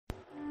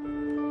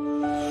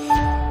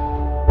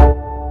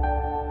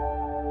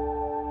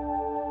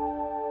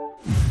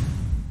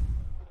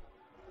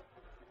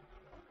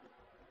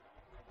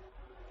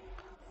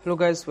Hello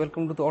guys,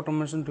 welcome to the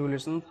Automation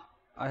Revolution.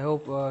 I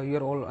hope you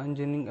are all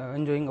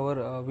enjoying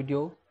our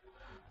video.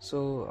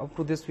 So up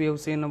to this we have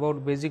seen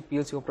about basic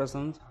PLC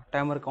operations,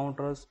 timer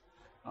counters,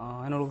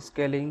 analog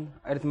scaling,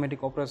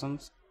 arithmetic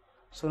operations.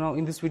 So now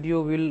in this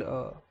video we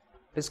will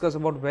discuss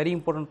about very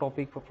important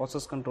topic for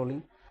process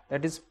controlling,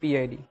 that is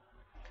PID.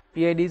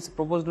 PID is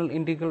proportional,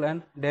 integral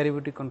and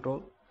derivative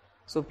control.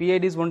 So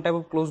PID is one type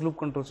of closed loop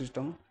control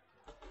system.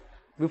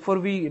 Before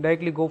we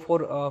directly go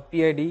for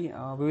PID,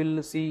 we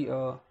will see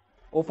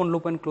open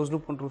loop and closed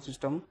loop control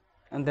system,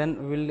 and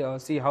then we will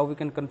see how we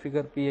can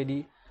configure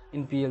PID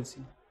in PLC.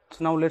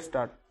 So now let's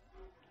start.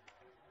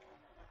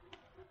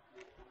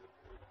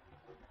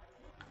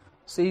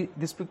 See,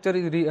 this picture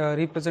is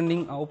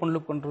representing open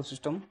loop control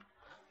system.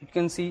 You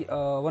can see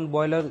one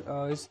boiler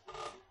is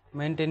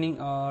maintaining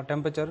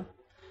temperature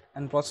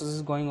and process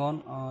is going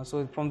on.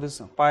 So from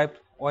this pipe,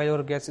 oil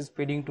or gas is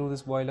feeding to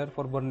this boiler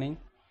for burning,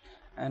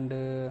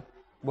 and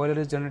boiler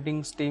is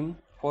generating steam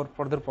for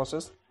further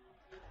process.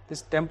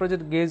 This temperature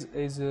gauge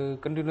is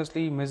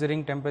continuously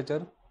measuring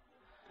temperature,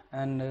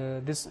 and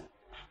this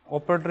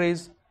operator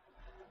is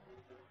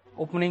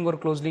opening or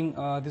closing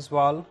this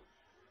valve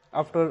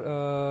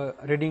after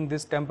reading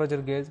this temperature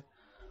gauge.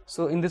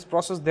 So in this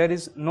process there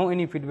is no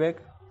any feedback,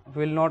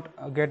 will not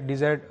get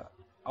desired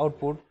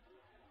output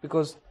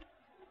because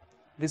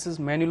this is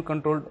manual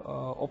controlled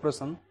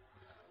operation.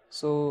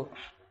 So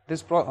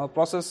this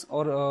process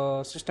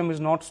or system is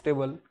not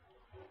stable.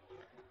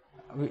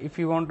 If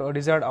we want a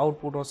desired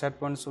output or set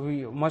point, so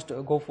we must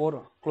go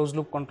for closed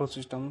loop control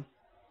system.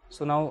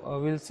 So now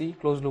we will see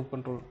closed loop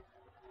control.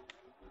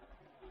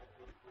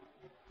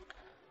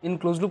 In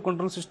closed loop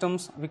control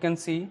systems we can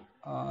see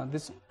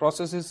this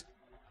process is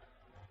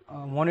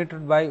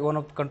monitored by one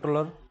of the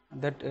controller,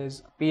 that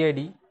is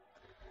PID,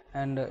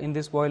 and in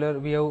this boiler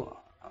we have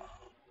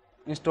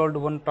installed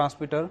one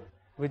transmitter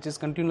which is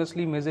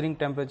continuously measuring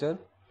temperature,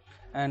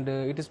 and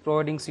it is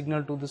providing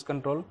signal to this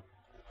control.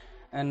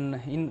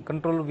 And in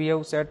control we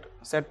have set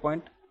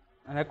point,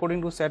 and according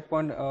to set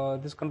point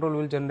this control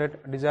will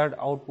generate desired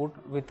output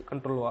with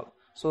control valve.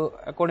 So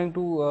according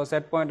to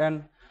set point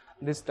and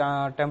this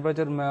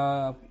temperature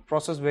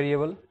process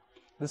variable,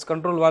 this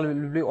control valve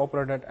will be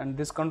operated, and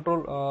this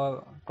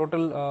control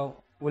total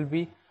will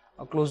be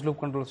a closed loop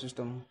control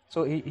system.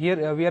 So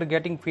here we are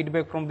getting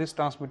feedback from this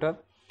transmitter.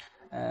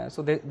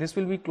 So this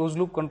will be closed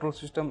loop control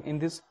system. In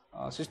this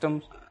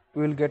system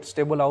we will get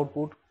stable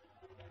output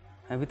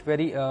with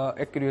very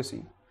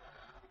accuracy.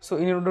 So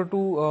in order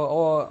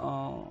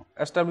to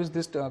establish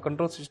this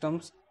control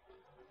systems,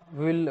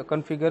 we will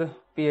configure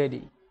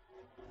PID.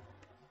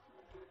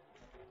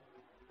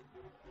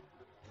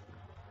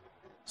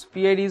 So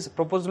PID is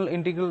proportional,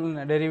 integral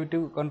and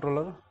derivative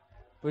controller,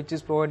 which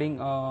is providing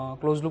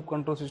closed loop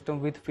control system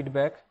with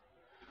feedback.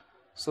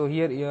 So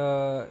here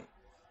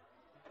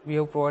we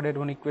have provided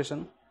one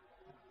equation.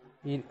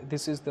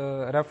 This is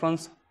the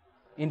reference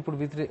input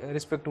with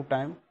respect to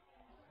time.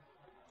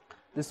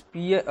 This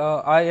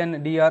I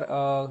and D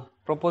are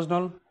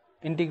proportional,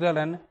 integral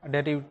and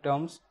derivative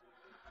terms.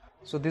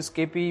 So this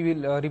Kp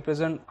will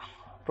represent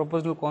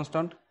proportional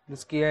constant,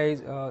 this Ki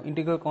is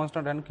integral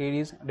constant, and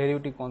Kd is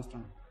derivative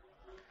constant.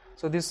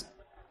 So this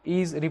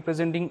E is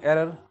representing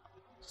error.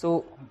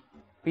 So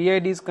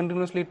PID is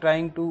continuously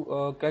trying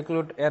to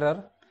calculate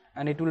error,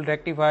 and it will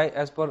rectify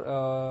as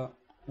per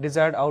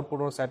desired output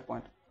or set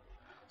point.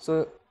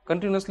 So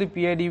continuously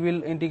PID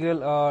will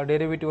integral,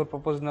 derivative or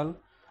proportional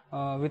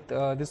with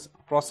this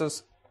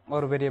process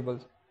or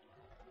variables.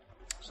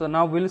 So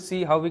now we will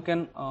see how we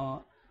can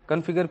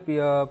configure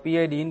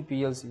PID in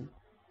PLC.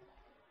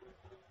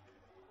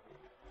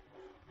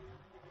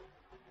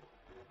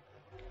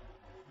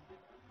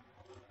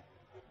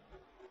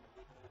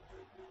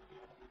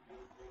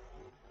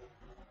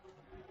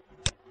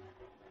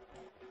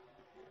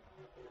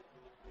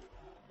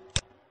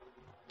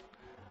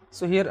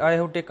 So here I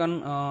have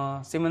taken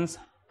Siemens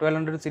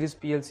 1200 series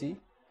PLC,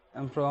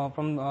 and from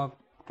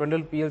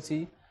 12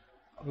 PLC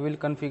we will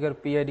configure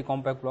PID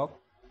compact block.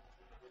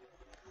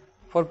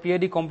 For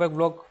PID compact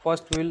block,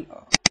 first we will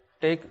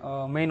take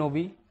main OB.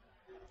 We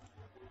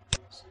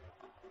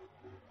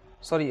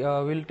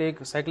will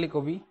take cyclic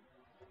OB.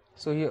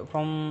 So here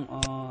from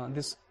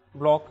this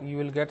block you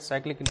will get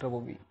cyclic interrupt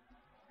OB.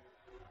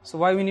 So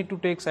why we need to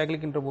take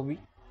cyclic interrupt OB?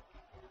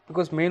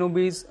 Because main OB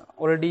is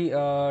already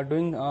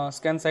doing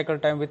scan cycle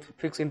time with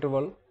fixed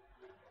interval,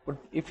 but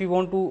if you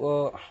want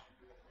to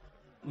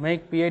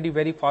make PID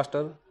very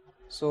faster,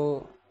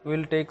 so we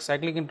will take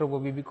cyclic interrupt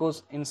OB,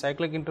 because in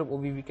cyclic interrupt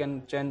OB we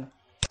can change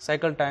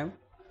cycle time,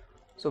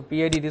 so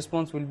PID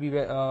response will be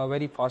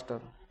very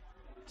faster.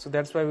 So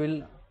that's why we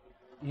will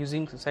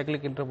using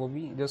cyclic interrupt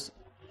OB. Just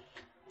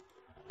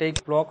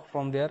take block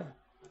from there,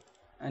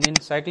 and in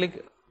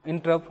cyclic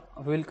interrupt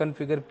we will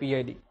configure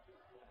PID.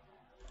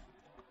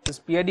 This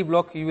PID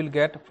block you will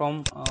get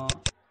from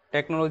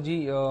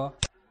technology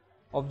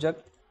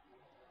object.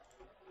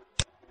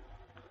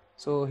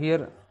 So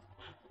here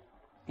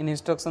in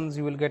instructions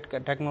you will get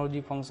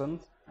technology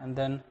functions, and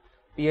then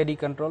PID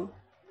control.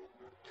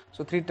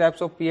 So three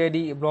types of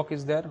PID block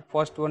is there.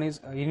 First one is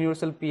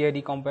universal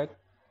PID compact.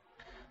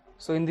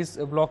 So in this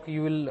block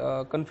you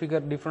will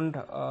configure different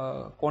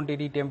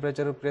quantity,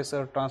 temperature,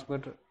 pressure,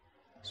 transmit.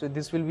 So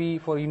this will be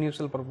for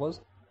universal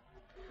purpose.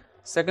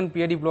 Second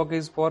PID block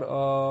is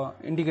for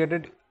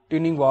integrated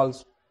tuning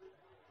valves,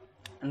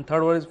 and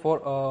third one is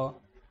for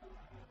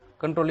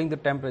controlling the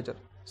temperature.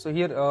 So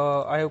here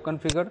I have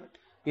configured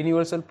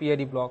universal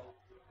PID block.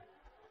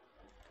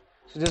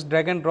 So just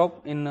drag and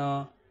drop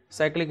in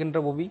cyclic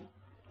interrupt OB.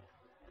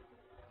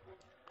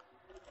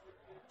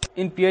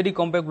 In PID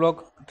compact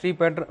block, three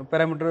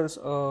parameters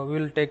we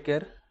will take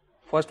care.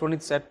 First one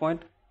is set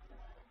point,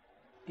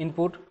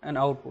 input and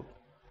output.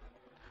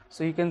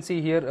 So you can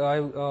see here I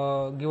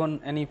have given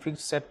any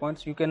fixed set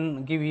points. You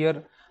can give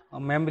here a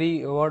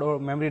memory word or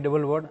memory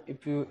double word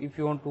if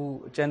you want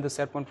to change the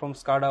set point from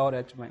SCADA or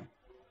HMI.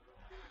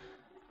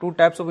 Two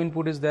types of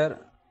input is there.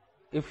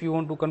 If you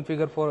want to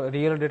configure for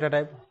real data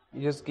type,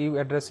 you just give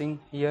addressing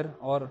here,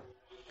 or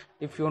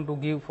if you want to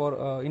give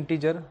for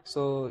integer,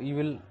 so you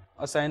will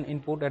assign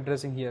input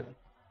addressing here.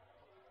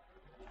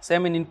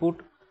 Same in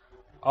input,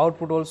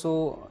 output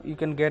also you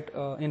can get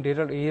in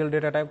real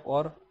data type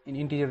or in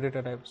integer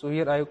data type. So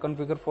here I have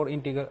configured for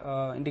integer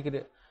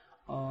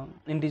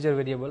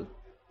variable.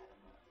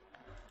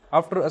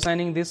 After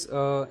assigning this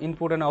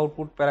input and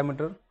output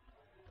parameter,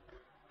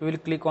 we will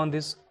click on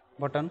this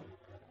button.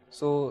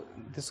 So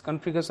this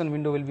configuration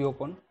window will be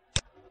open.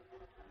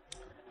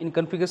 In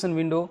configuration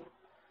window,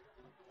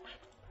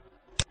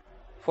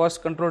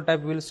 first control type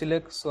we will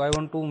select. So I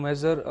want to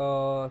measure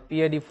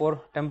PID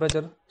for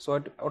temperature,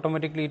 so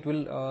automatically it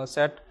will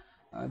set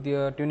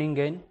the tuning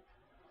gain.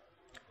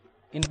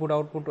 Input,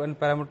 output and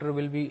parameter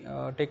will be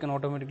taken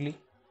automatically.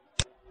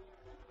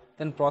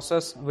 Then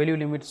process value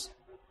limits.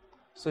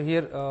 So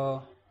here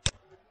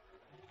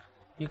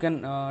you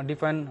can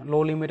define low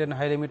limit and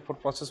high limit for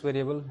process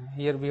variable.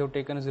 Here we have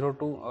taken 0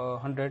 to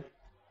 100.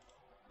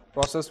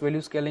 Process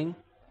value scaling,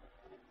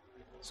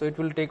 so it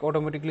will take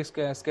automatically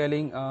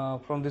scaling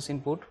from this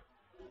input.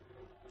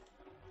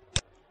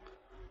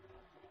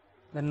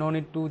 Then no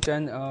need to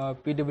change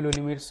PW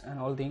limits and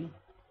all thing.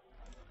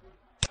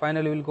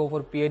 Finally we will go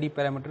for PID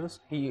parameters.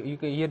 Here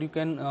you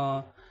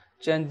can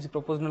change the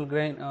proportional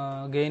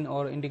gain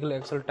or integral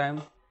axle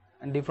time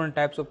and different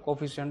types of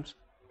coefficients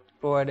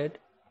provided.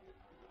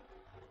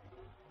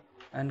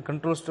 And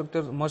control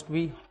structure must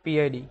be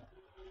PID.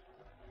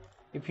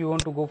 If you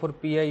want to go for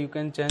PI, you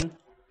can change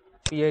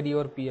PID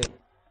or PI.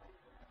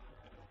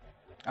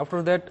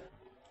 After that,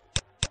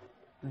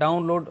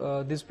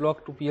 download this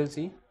block to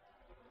PLC.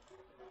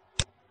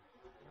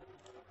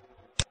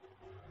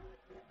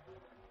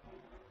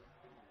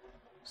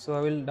 So I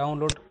will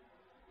download,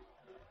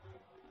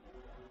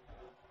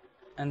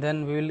 and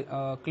then we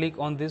will click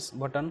on this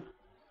button.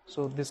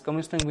 So this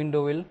commissioning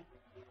window will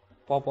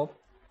pop up.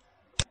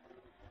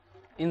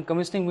 In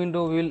commissioning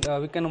window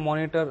we can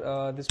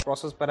monitor this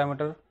process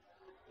parameter,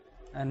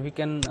 and we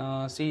can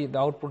see the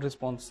output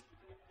response.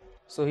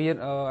 So here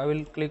I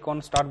will click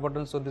on start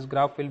button, so this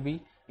graph will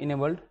be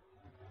enabled.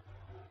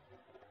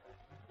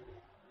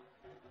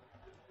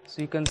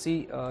 So you can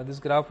see this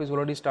graph is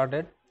already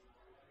started,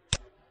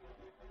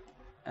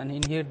 and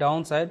in here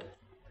downside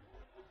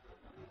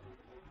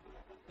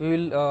we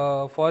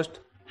will first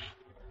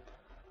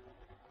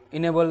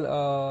enable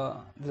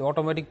the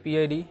automatic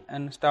PID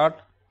and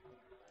start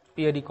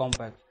PID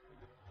compact.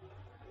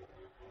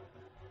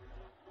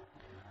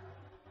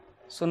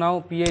 So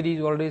now PID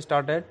is already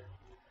started.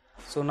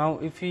 So now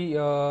if we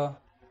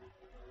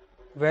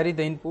vary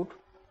the input,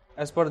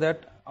 as per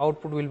that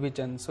output will be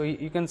changed. So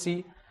you can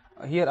see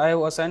here I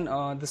have assigned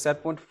the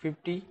set point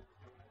 50,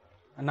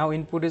 and now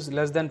input is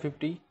less than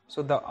 50,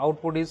 so the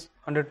output is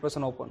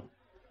 100% open.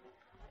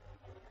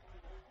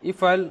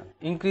 If I'll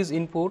increase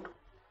input,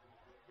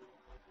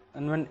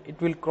 and when it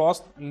will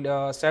cross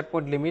set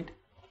point limit,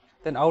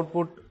 then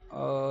output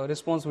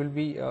response will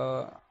be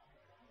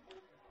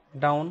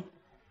down,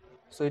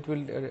 so it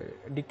will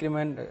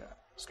decrement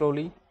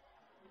slowly.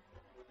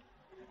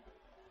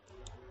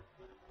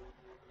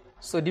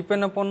 So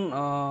depend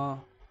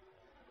upon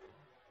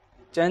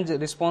change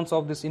response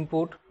of this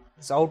input,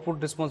 this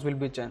output response will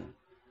be changed.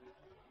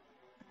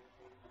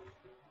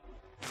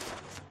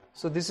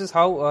 So this is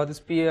how this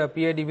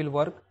PID will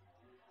work.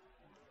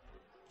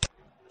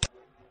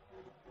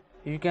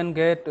 You can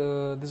get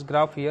this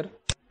graph here.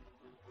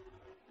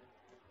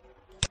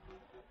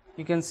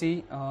 You can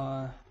see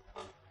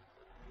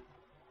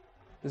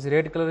this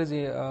red color is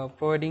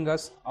providing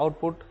us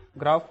output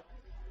graph,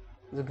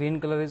 the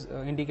green color is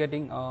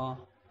indicating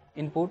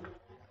input,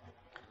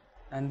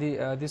 and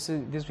this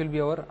will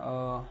be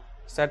our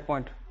set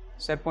point.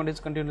 Set point is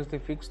continuously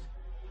fixed.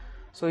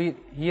 So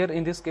here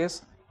in this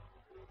case,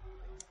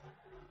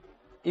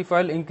 if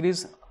I'll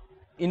increase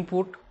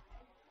input,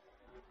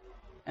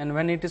 and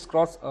when it is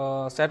cross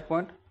set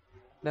point,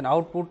 then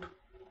output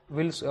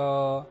will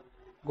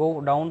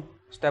go down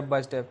step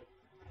by step.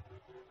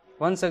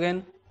 Once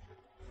again,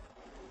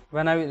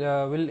 when I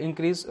will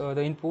increase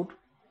the input,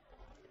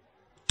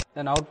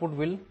 then output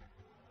will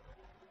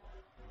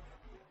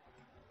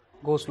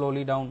go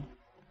slowly down.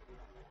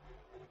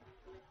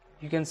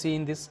 You can see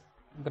in this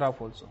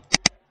graph also.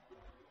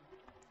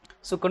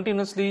 So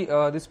continuously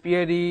this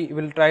PID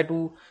will try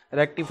to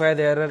rectify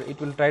the error, it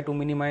will try to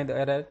minimize the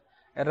error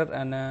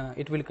and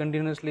it will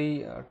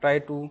continuously try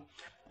to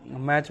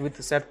match with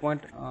the set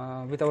point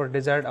with our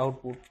desired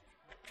output.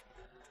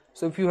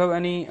 So if you have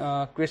any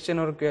question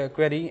or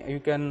query, you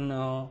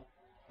can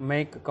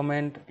make a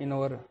comment in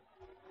our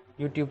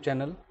YouTube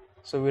channel,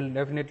 so we'll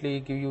definitely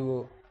give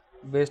you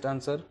best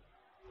answer.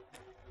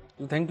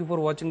 So thank you for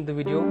watching the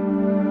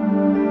video.